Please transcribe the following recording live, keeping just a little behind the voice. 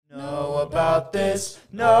about this,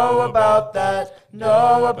 know about that,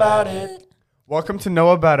 know about it. Welcome to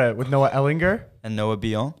Know About It with Noah Ellinger. And Noah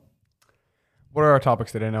Bihan. What are our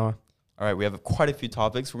topics today, Noah? All right, we have quite a few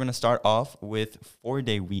topics. We're going to start off with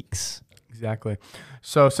 4-day weeks. Exactly.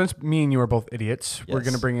 So since me and you are both idiots, we're Yes.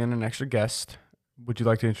 going to bring in an extra guest. Would you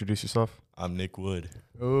like to introduce yourself? I'm Nick Wood.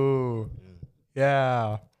 Oh,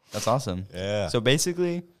 yeah. That's awesome. Yeah. So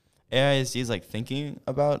basically, AISD is like thinking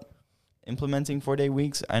about implementing 4-day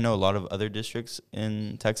weeks. I know a lot of other districts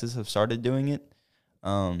in Texas have started doing it.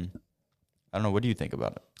 I don't know. What do you think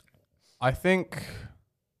about it? I think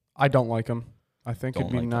I don't like them. I think Don't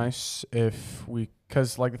it'd be like 'em. nice if we,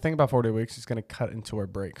 because like the thing about 4-day weeks is going to cut into our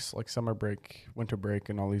breaks, like summer break, winter break,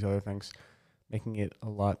 and all these other things, making it a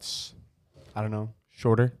lot, I don't know,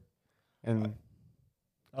 shorter. And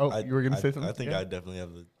you were going to say something? I think Yeah. I definitely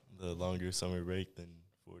have the longer summer break than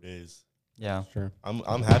 4 days. Yeah. Sure.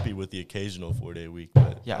 I'm happy with the occasional 4-day week,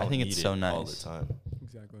 but Yeah, I don't think it's need so it all the nice. time.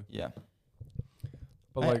 Exactly. Yeah.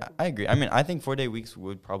 But I, like, I agree. I mean, I think 4-day weeks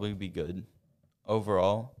would probably be good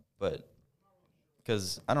overall, but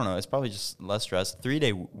because, I don't know, it's probably just less stress.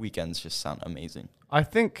 3-day weekends just sound amazing I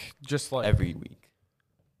think just like every week.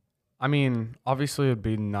 I mean, obviously it'd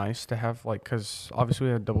be nice to have like, because obviously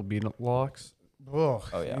we have double B blocks. Ugh,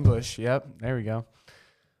 Oh, yeah. English. Yep. There we go.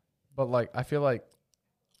 But like, I feel like,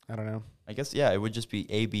 I don't know. I guess, yeah, it would just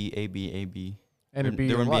be A, B, A, B, A, B. And it'd be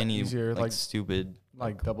there a wouldn't lot be any easier, like stupid.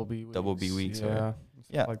 double B weeks. double B weeks or- Yeah.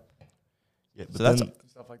 Yeah. Like, Yeah, but So that's then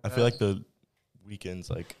stuff like I that. feel like the weekends,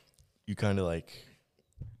 like, you kind of like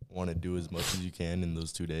want to do as much as you can in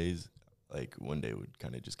those 2 days. Like, one day would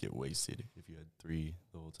kind of just get wasted if you had 3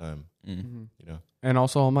 the whole time, Mhm. you know? And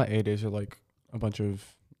also all my A days are like a bunch of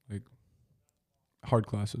like hard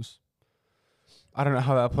classes. I don't know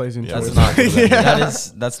how that plays into Yeah, it. That's not.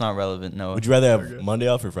 Yeah. That's not relevant. No. Would you rather have Okay. Monday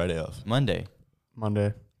off or Friday off? Monday.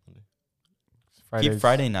 Monday. Keep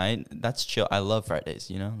Friday night. That's chill. I love Fridays.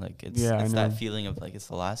 You know, like it's Yeah, I it's that know. feeling of like it's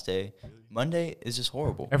the last day. Monday is just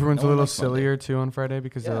horrible. Everyone's No a one little likes Monday. sillier too on Friday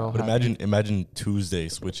because Yeah. they're all But happy. imagine Tuesday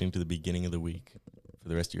switching to the beginning of the week for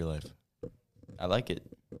the rest of your life. I like it.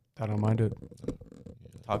 I don't mind it.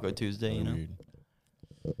 Taco Tuesday. You know. Weird.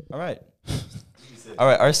 All right. All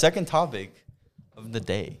right. Our second topic of the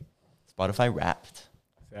day: Spotify Wrapped.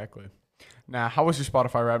 Exactly. Now, how was your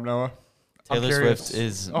Spotify rap, Noah? I'm Taylor curious. Swift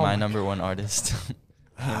is Oh my my number one artist.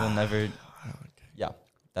 He will never. Yeah.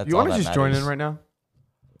 That's You all want to that just join in matters. right now?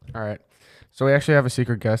 All right. So we actually have a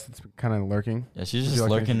secret guest that's kind of lurking. Yeah, she's Would just you like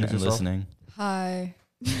to lurking and introduce yourself? listening. Hi.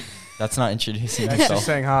 That's not introducing She's yourself. just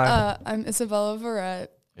saying hi. I'm Isabella Verrett.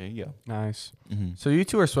 There you go. Nice. hmm So you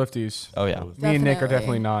two are Swifties. Oh yeah. Me and Nick are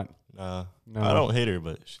definitely Definitely. not. Nah, No. I don't hate her,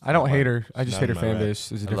 but I don't not hate my- her. I she's just not hate her in my fan rap. base.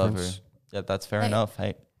 There's a I love difference. her. Yeah, that's fair Hey. enough.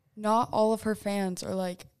 Hey. Not all of her fans are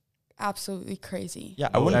like absolutely crazy. Yeah,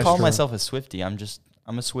 I No, wouldn't that's call true. myself a Swiftie.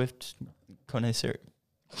 I'm a Swift connoisseur.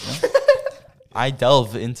 You know? I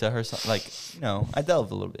delve into her I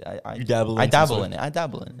delve a little bit. You dabble I into dabble Swift. in it. I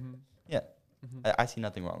dabble in it. Mhm. Yeah. Mhm. I see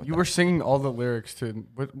nothing wrong with You that. were singing all the lyrics to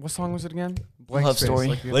what song was it again? Blank Love Space, Story.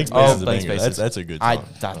 like the Blank other- Space Oh, is a Blank banger. Space is- That's a good song.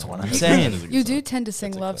 That's what I'm That saying. is a good You song. do tend to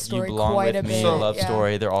sing That's a love classic. You story belong quite with a me. bit. Love yeah.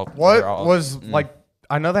 story. They're all. What they're all, was mm. like?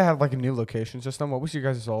 I know they had like a new location system. What was your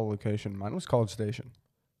guys' all location? Mine was College Station.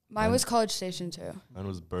 Mine was College Station too. Mine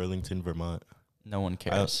was Burlington, Vermont. No one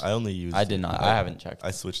cares. I only used. I did not. I haven't checked. I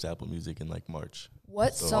switched to Apple Music in like March.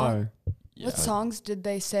 What So song? Yeah. What songs did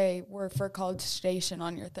they say were for College Station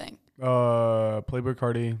on your thing? Playboy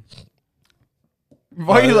Cardi.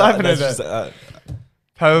 Why are you laughing at That's that? just,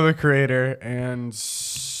 Tyler the Creator and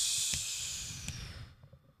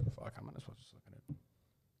fuck, I'm not supposed to look at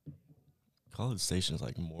it. College Station is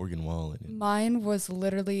like Morgan Wallen. Mine was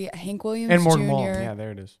literally Hank Williams And Morgan Jr., Wallen. Yeah,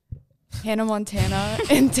 there it is. Hannah Montana,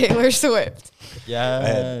 and Taylor Swift. Yeah.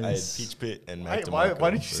 I had Peach Pit and Mac Why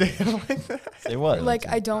DeMarco did you for- say it like that? Say what? Like,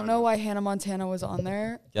 I don't know why Hannah Montana was on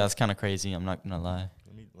there. Yeah, that's kind of crazy. I'm not gonna lie.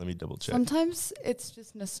 Let me double check. Sometimes it's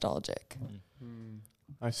just nostalgic.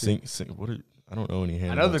 I see. Sing. I don't know any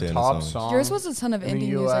Hannah I know the Montana top songs. song. Yours was a ton of in the indie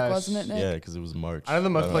music, US. wasn't it, Nick? Yeah, because it was March. I know the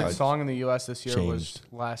most don't played I- song in the U.S. this year was changed.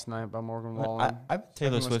 "Last Night" by Morgan I, Wallen.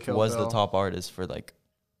 Taylor was Swift Kill was the Bill. top artist for like.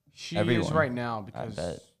 She everyone. is right now I because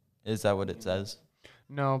bet. Is that what it says?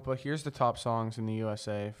 no, but here's the top songs in the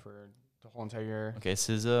USA for the whole entire year. Okay,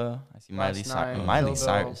 SZA. I see Last Night, Kill Miley Bill,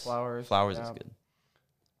 Cyrus. Flowers. Flowers yeah. is good.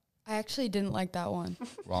 I actually didn't like that one.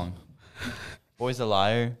 Wrong. Boy's a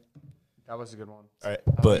Liar. That was a good one. All right,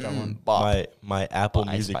 I but like that one. Bop. my Apple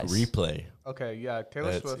Ice Music Spice. replay. Okay, yeah,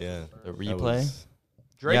 Taylor That's, Swift. yeah, The that replay. was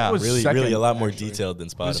Drake Yeah. was really, second, really a lot more actually. detailed than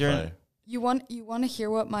Who's your- Spotify. You want to hear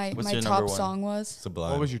what my What's my your number top one? song was?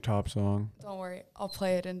 Sublime. What was your top song? Don't worry, I'll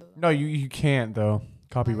play it into the No, you can't though.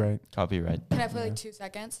 Copyright. Copyright. Can I play like 2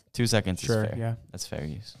 seconds? 2 seconds Sure. is fair. Yeah. That's fair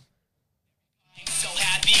use.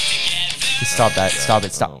 Stop that. Stop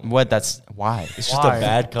it. Stop. What? That's why. It's just Why? a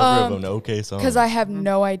bad cover of Um, an okay song. Because I have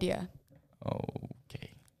no idea.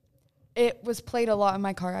 Okay. It was played a lot in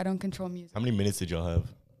my car. I don't control music. How many minutes did y'all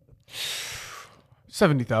have?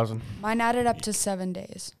 70,000. Mine added up to 7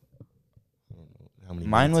 days. How many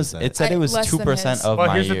Mine minutes was. is that? It said it was Less than 2% his. of Well,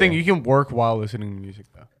 my here's year. the thing. You can work while listening to music,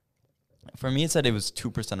 though. For me, it said it was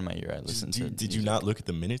 2% of my year. I listened to. Did you music. not look at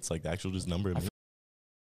the minutes, like the actual just number of minutes?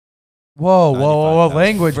 Whoa, 95,000.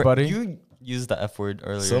 language, For- buddy. You used the F word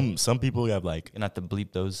earlier. Some people have like You're gonna have to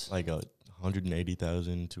bleep those.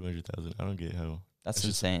 180,000, 200,000. I don't get how That's it's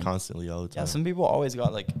just insane. constantly all the time. Yeah, some people always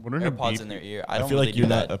got like Wouldn't a AirPods beep- in their ear. I don't feel really like do you're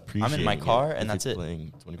that. not appreciating. I'm in my car it and if that's it's it.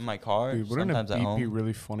 Playing 24. In my car, Dude, wouldn't sometimes a at beep home. be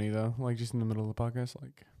really funny, though? Like, just in the middle of the podcast?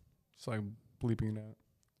 Like, just like bleeping it out.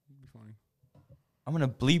 It'd be funny. I'm gonna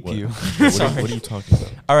bleep What? you. What are you talking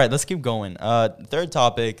about? All right, let's keep going. Third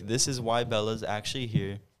topic. This is why Bella's actually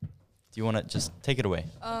here. Do you want to just take it away?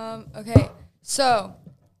 Okay. So,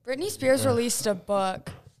 Britney Spears released a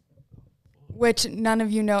book, which none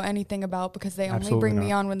of you know anything about because they only Absolutely bring me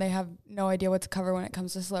not. on when they have no idea what to cover when it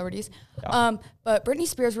comes to celebrities. Yeah. But Britney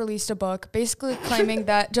Spears released a book basically claiming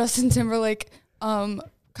that Justin Timberlake kind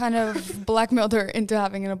of blackmailed her into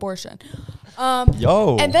having an abortion.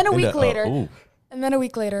 Yo. And then a In week the- later, ooh.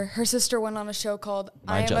 her sister went on a show called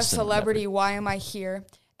My I Am a Justin would Celebrity, Why Am I Here?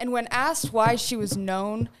 And when asked why she was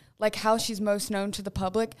known, like how she's most known to the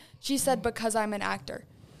public, she said, because I'm an actor.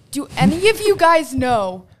 Do any of you guys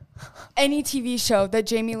know any TV show that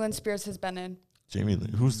Jamie Lynn Spears has been in? Jamie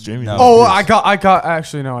Lynn. Who's Jamie No. Lynn? Oh, Spears? I got.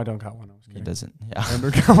 Actually, no, I don't got one. I was He kidding. doesn't. Yeah. I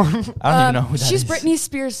don't got one. I don't even know who that She's is. Britney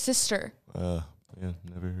Spears' sister, Yeah,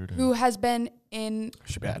 never heard of who has been in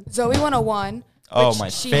She bad. Zoe 101. Oh, which my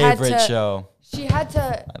she had favorite to- show. She had to.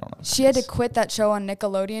 I don't know. She had to quit that show on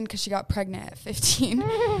Nickelodeon because she got pregnant at 15.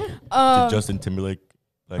 Did Justin Timberlake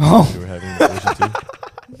like Oh. they were having an abortion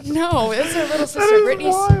too? No, it's her little sister,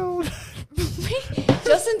 Britney.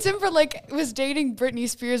 Justin Timberlake was dating Britney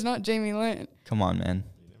Spears, not Jamie Lynn. Come on, man.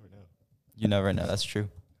 You never know. That's true.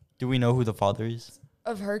 Do we know who the father is?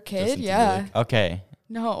 Of her kid, Justin yeah. Timberlake. Okay.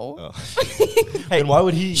 No. Oh. Then why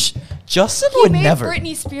would he? Justin He would made never.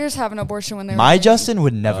 Britney Spears have an abortion when they were My married. Justin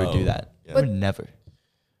would never Oh, do that. yeah. Would never.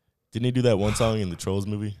 Didn't he do that one song in the Trolls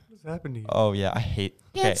movie? What's happening? Oh yeah, I hate.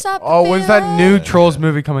 Okay. Can't stop the Oh, when's that new feeling. Trolls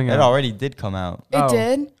movie coming It out? already did come out. It Oh.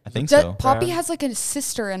 did? I think That so. Poppy Yeah. has like a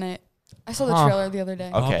sister in it. I saw the Huh. trailer the other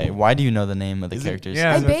day. Okay, why do you know the name of the Is it- characters?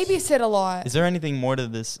 Yeah, I that's- babysit a lot. Is there anything more to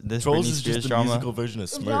this Trolls Britney is Spears just the drama? musical version of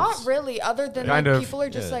Smurfs. Not really, other than Kind like of. people are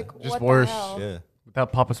just Yeah. like, Just what worse. the hell? Yeah.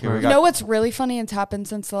 Without Papa Here we Smurf. go. You know what's really funny and happened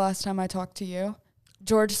since the last time I talked to you?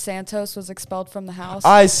 George Santos was expelled from the house.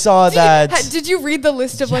 I saw that. Did you read the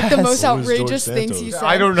list of like the Yes. most What was George outrageous things he Santos? said?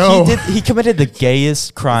 I don't know. He committed the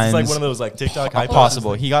gayest crimes It's like one of those like TikTok hype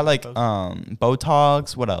possible. posts. He got like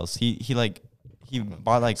Botox. What else? He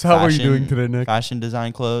bought like So how are you fashion- doing today, Nick? Fashion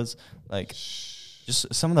design clothes. Like just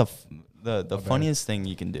some of the funniest thing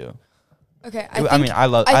you can do. Okay, I mean, I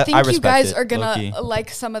love. I think you respect guys it, are gonna low-key. like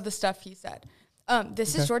some of the stuff he said.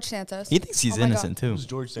 This is George Santos. He thinks he's Oh my God. innocent too. Who's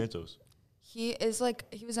George Santos? He is like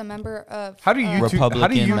he was a member of. How do you how do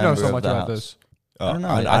Republican you know member so of much the about House. this? I don't know.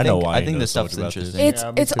 I know why. I he think knows this so much stuff's about this. interesting. It's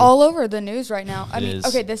Yeah, me it's too. all over the news right now. I It mean, is.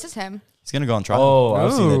 okay, this is him. He's gonna go on trial. Oh,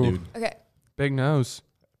 I've seen that Ooh. dude. Okay, Big nose.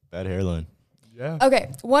 Bad hairline. Yeah.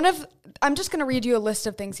 okay. I'm just gonna read you a list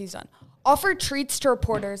of things he's done. Offered treats to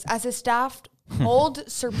reporters as his staff mold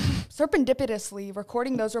serendipitously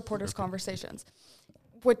recording those reporters' conversations,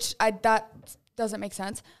 which that doesn't make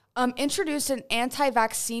sense. Introduced an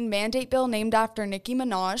anti-vaccine mandate bill named after Nicki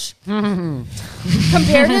Minaj.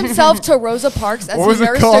 Compared himself to Rosa Parks as What was he it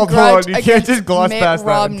nursed called? a Hold on, grudge you can't against just gloss Mitt past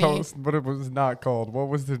that and tell Romney. us what it was not called. What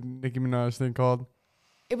was the Nicki Minaj thing called?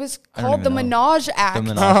 It was I don't called the even know. Minaj Act.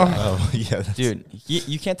 The Minaj Act. Oh yeah, that's, Dude,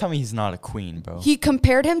 you can't tell me he's not a queen, bro. He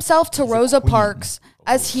compared himself to He's a Rosa queen. Parks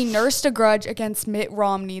as he nursed a grudge against Mitt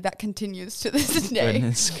Romney that continues to this day.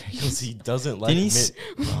 Goodness gracious. because he doesn't like Didn't he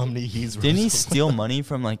Mitt Romney. He's Didn't he Rosa steal money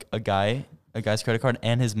from like a guy's credit card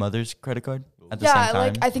and his mother's credit card at the Yeah, same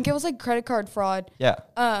time? like I think it was like credit card fraud. yeah.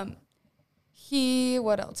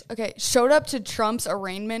 What else? Okay, showed up to Trump's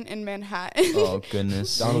arraignment in Manhattan. Oh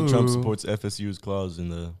goodness. Donald Trump Ooh. supports FSU's clause in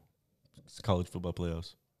the college football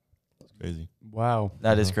playoffs. It's crazy. Wow.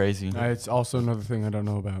 That is crazy. It's also another thing I don't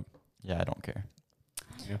know about. Yeah, I don't care.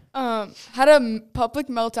 Had a public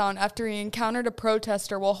meltdown after he encountered a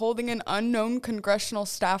protester while holding an unknown congressional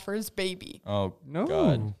staffer's baby. Oh No.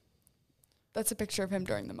 God. That's a picture of him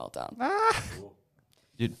during the meltdown.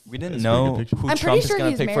 Dude, we didn't That's a pretty know good picture. who I'm Trump pretty is sure gonna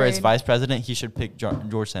he's pick for his married. vice president. He should pick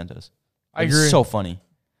George Santos. I It's agree. so funny.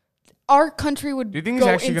 Our country would Do you think he's go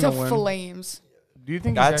actually into gonna win? flames. Do you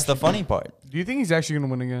think That's he's the actually, funny part. Do you think he's actually gonna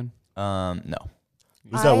win again? No.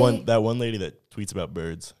 Who's that one lady that tweets about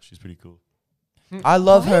birds? She's pretty cool. I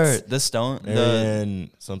love What? her. The stone.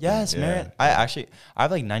 Marianne something. Yes, yeah. Marianne. I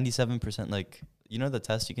have like 97% like, you know the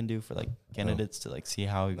test you can do for like candidates to like see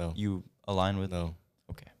how No. you align with. No,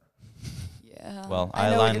 Yeah. Well, I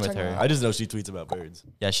know what align you're with talking her. about. I just know she tweets about birds.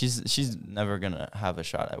 Yeah, she's never gonna have a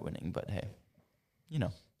shot at winning, but hey, you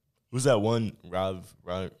know, Who's that one? Rav,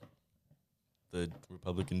 the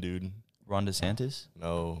Republican dude. Ron DeSantis.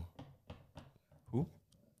 No. Who?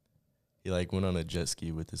 He like went on a jet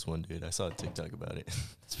ski with this one dude. I saw a TikTok about it.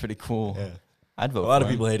 That's pretty cool. Yeah. I'd vote. A lot for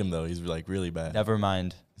of people him. hate him though. He's like really bad. Never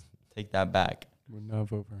mind. Take that back. Would not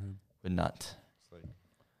vote for him. Would not. Like,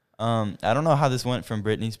 I don't know how this went from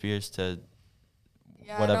Britney Spears to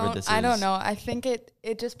Yeah, whatever this I don't is. know. I think it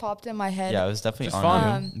just popped in my head. yeah, it was definitely Just on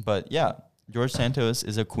fun. him. But yeah, George Santos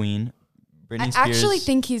is a queen. Britney I Spears. actually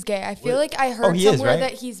think he's gay. I feel What? like I heard he is, somewhere right?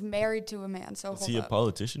 that he's married to a man. So is hold he a up.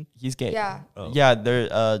 politician? he's gay. Yeah. Oh. Yeah, they're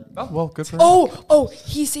Oh well, good for him. Oh,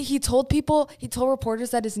 he told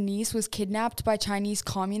reporters that his niece was kidnapped by Chinese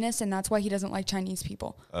communists, and that's why he doesn't like Chinese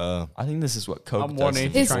people. I think this is what Coke I'm does. to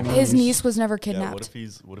 180 His people. Chinese. his niece was never Yeah. kidnapped.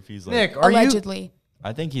 What if he's like? Nick, are you? Allegedly.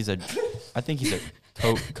 I think he's a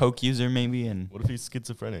Coke user maybe, and What if he's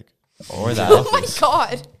schizophrenic? or that. Oh my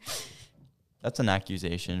god. That's an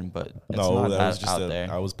accusation, but it's No, not that was just out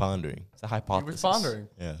there. I was pondering. It's a He hypothesis. was pondering.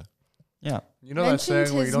 Yeah. Yeah. You know that Mentioned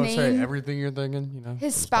saying where you his don't say name. everything you're thinking. You know.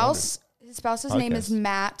 His spouse's name is Podcast.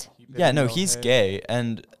 Matt. Keep it Yeah, in no, your he's head. gay,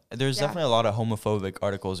 and there's Yeah. definitely a lot of homophobic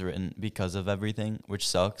articles written because of everything, which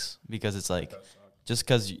sucks because it's like just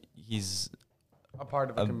because he's A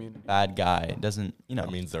part of a a community. bad guy doesn't,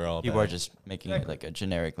 That means they're all people bad. are just making it like a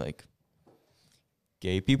generic like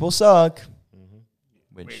gay people suck, Mhm.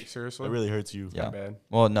 which Wait, seriously? That really hurts you. Yeah. Bad.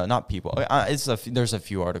 well, no, not people. There's a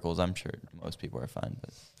few articles. I'm sure most people are fine,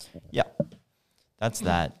 but yeah, that's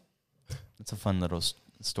that. It's a fun little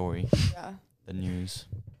story. Yeah. The news,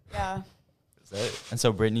 Yeah. Is that and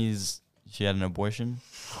so she had an abortion.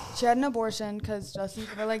 She had an abortion because Justin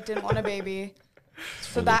Timberlake didn't want a baby.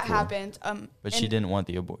 So really that cool. happened. But she didn't want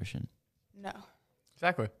the abortion. No.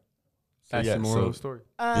 Exactly. So That's yeah, the moral of so the story.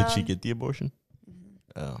 did she Um, get the abortion? mhm.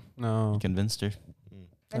 Oh. No. You convinced her.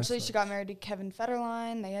 Eventually, she got married to Kevin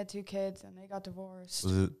Federline. They had 2 kids, and they got divorced.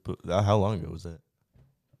 Was it? How long ago was that?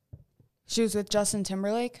 She was with Justin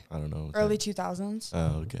Timberlake, I don't know. Was early that- 2000s.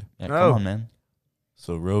 Oh, okay. Yeah, No. come on, man.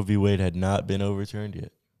 So Roe v. Wade had not been overturned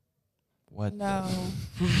yet. What? No.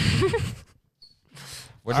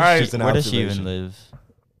 Where All right. does Just an where does she even observation. live?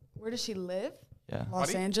 Where does she live? Yeah. Why Los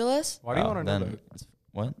do you- Angeles? Why do you Oh, want to know then that? it's-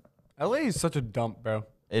 What? LA is such a dump, bro.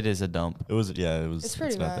 It is a dump. It was. Yeah. It was. It's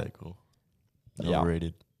pretty not bad. that cool. Yeah.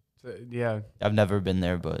 Overrated. Yeah, I've never been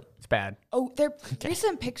there, but it's bad. Oh,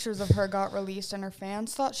 recent pictures of her got released, and her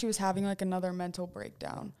fans thought she was having like another mental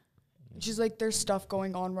breakdown. And she's like, "There's stuff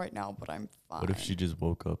going on right now, but I'm fine." What if she just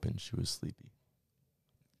woke up and she was sleepy?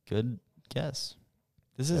 good guess.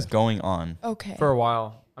 This is going on. Okay. For a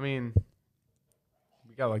while. I mean,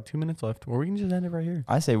 we got like 2 minutes left, or we can just end it right here.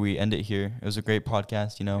 I say we end it here. It was a great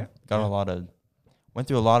podcast. You know, Yeah. went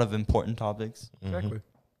through a lot of important topics. Exactly.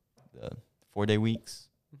 The 4-day weeks.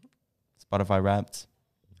 Spotify Wrapped.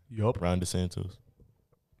 Yup. Ron DeSantis.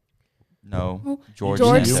 No, Who? George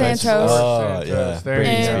George Santos. Santos. Oh, yeah. There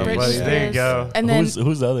And you go, Britney buddy. There you Spears. go. And then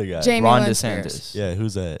Who's the other guy? Jamie Ron Lynn DeSantis. Spears. Yeah.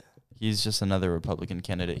 Who's that? He's just another Republican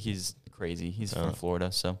candidate. He's crazy. He's Oh. from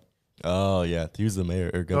Florida, so Oh yeah. He was the mayor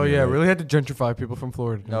or Oh governor. yeah, right? really had to gentrify people from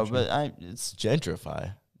Florida. no. didn't you? But it's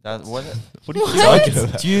Gentrify. that. What? What are you What? talking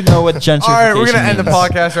about? Do you know what gentrification All right, we're gonna end the means?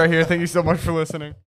 podcast right here. Thank you so much for listening.